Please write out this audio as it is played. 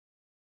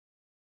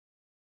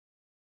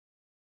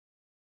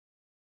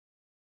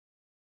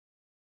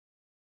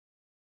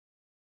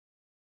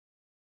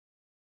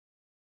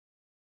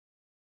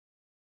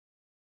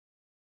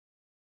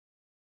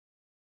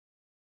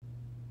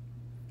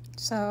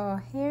So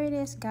here it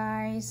is,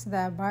 guys,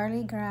 the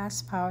barley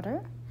grass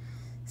powder.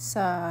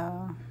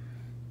 So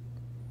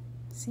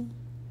see,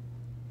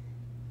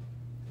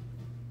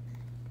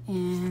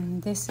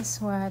 and this is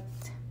what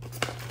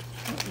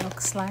it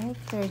looks like.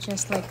 They're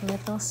just like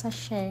little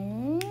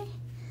sachet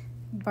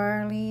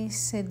barley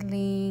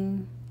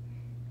seedling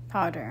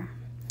powder.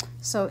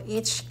 So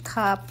each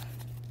cup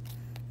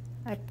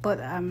I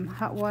put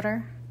hot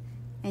water,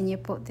 and you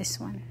put this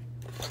one.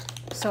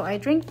 So I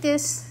drink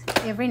this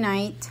every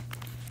night.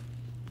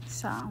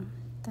 So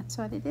that's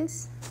what it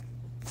is.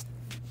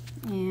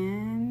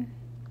 And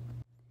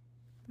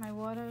my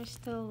water is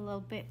still a little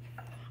bit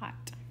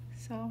hot,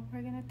 so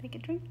we're gonna take a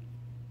drink.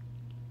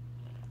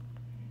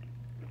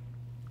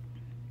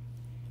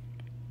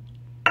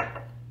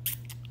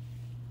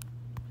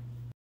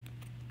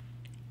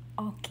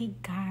 Okay,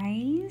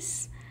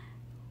 guys,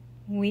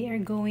 we are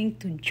going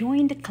to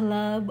join the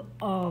club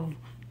of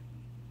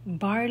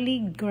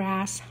barley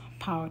grass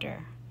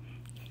powder.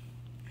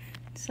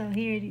 So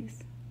here it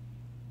is.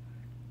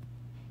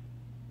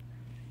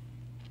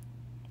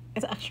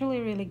 It's actually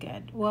really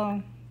good.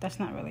 Well, that's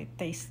not really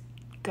taste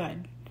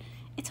good.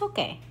 It's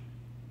okay.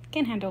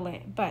 Can handle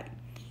it, but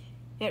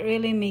it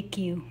really make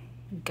you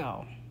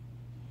go.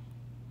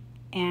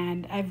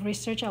 And I've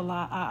researched a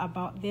lot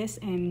about this,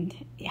 and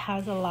it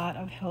has a lot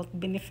of health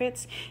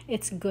benefits.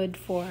 It's good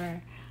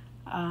for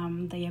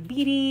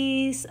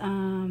diabetes,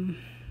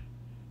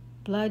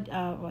 blood,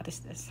 what is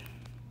this?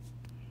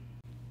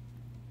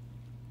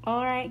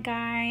 Alright,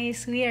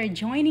 guys, we are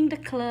joining the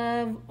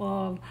club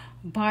of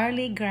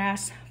barley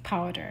grass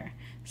powder.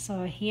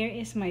 So here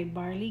is my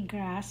barley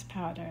grass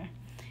powder.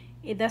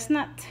 It does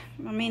not,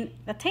 I mean,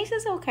 the taste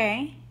is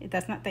okay. It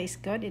does not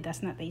taste good. It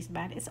does not taste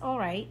bad. It's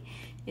alright.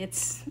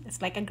 It's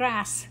like a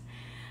grass,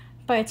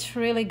 but it's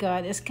really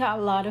good. It's got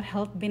a lot of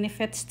health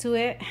benefits to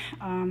it.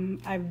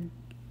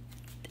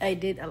 I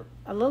did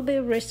a little bit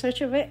of research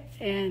of it,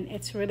 and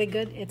it's really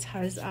good. It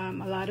has a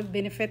lot of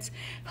benefits,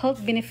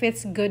 health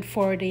benefits, good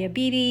for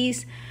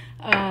diabetes,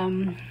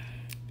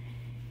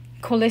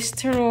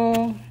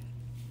 cholesterol,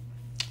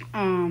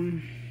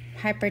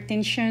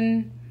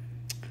 hypertension.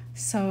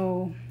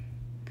 So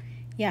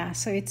yeah,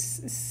 so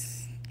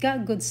it's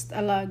got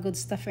a lot of good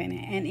stuff in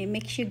it, and it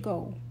makes you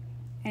go,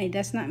 and it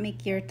does not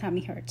make your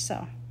tummy hurt.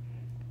 So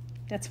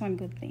that's one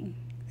good thing.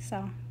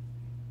 So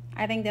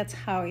I think that's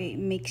how it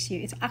makes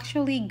you. It's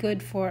actually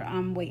good for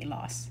weight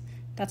loss.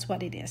 That's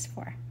what it is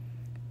for,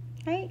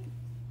 right?